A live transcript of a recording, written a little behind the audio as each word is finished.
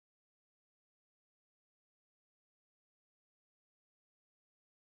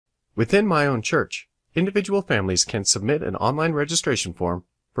Within My Own Church, individual families can submit an online registration form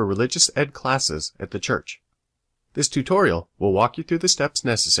for religious ed classes at the church. This tutorial will walk you through the steps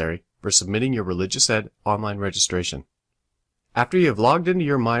necessary for submitting your religious ed online registration. After you have logged into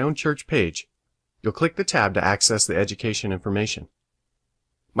your My Own Church page, you'll click the tab to access the education information.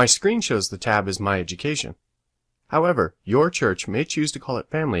 My screen shows the tab as My Education. However, your church may choose to call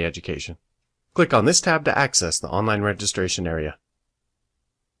it Family Education. Click on this tab to access the online registration area.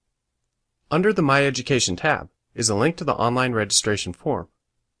 Under the My Education tab is a link to the online registration form.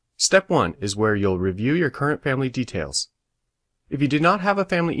 Step 1 is where you'll review your current family details. If you do not have a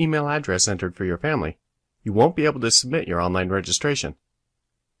family email address entered for your family, you won't be able to submit your online registration.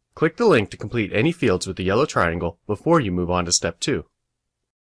 Click the link to complete any fields with the yellow triangle before you move on to Step 2.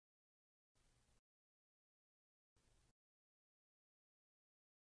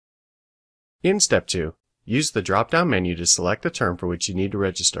 In Step 2, use the drop-down menu to select the term for which you need to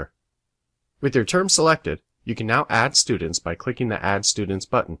register. With your term selected, you can now add students by clicking the Add Students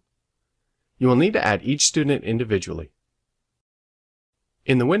button. You will need to add each student individually.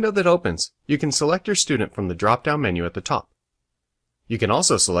 In the window that opens, you can select your student from the drop-down menu at the top. You can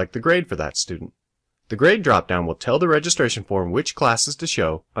also select the grade for that student. The grade drop-down will tell the registration form which classes to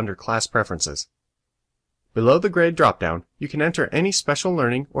show under Class Preferences. Below the grade drop-down, you can enter any special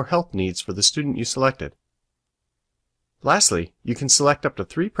learning or health needs for the student you selected. Lastly, you can select up to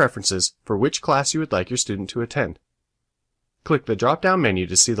 3 preferences for which class you would like your student to attend. Click the drop-down menu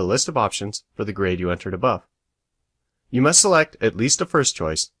to see the list of options for the grade you entered above. You must select at least a first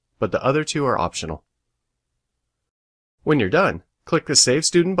choice, but the other 2 are optional. When you're done, click the Save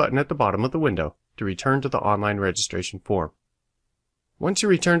Student button at the bottom of the window to return to the online registration form. Once you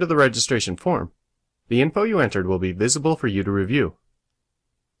return to the registration form, the info you entered will be visible for you to review.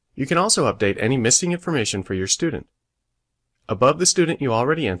 You can also update any missing information for your student. Above the student you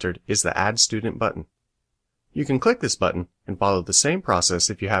already entered is the Add Student button. You can click this button and follow the same process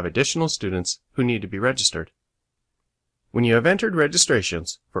if you have additional students who need to be registered. When you have entered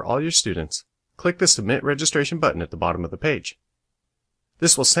registrations for all your students, click the Submit Registration button at the bottom of the page.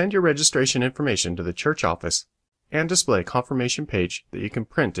 This will send your registration information to the church office and display a confirmation page that you can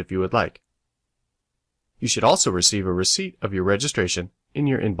print if you would like. You should also receive a receipt of your registration in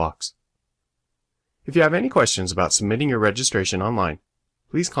your inbox. If you have any questions about submitting your registration online,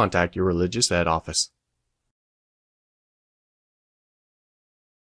 please contact your religious ed office.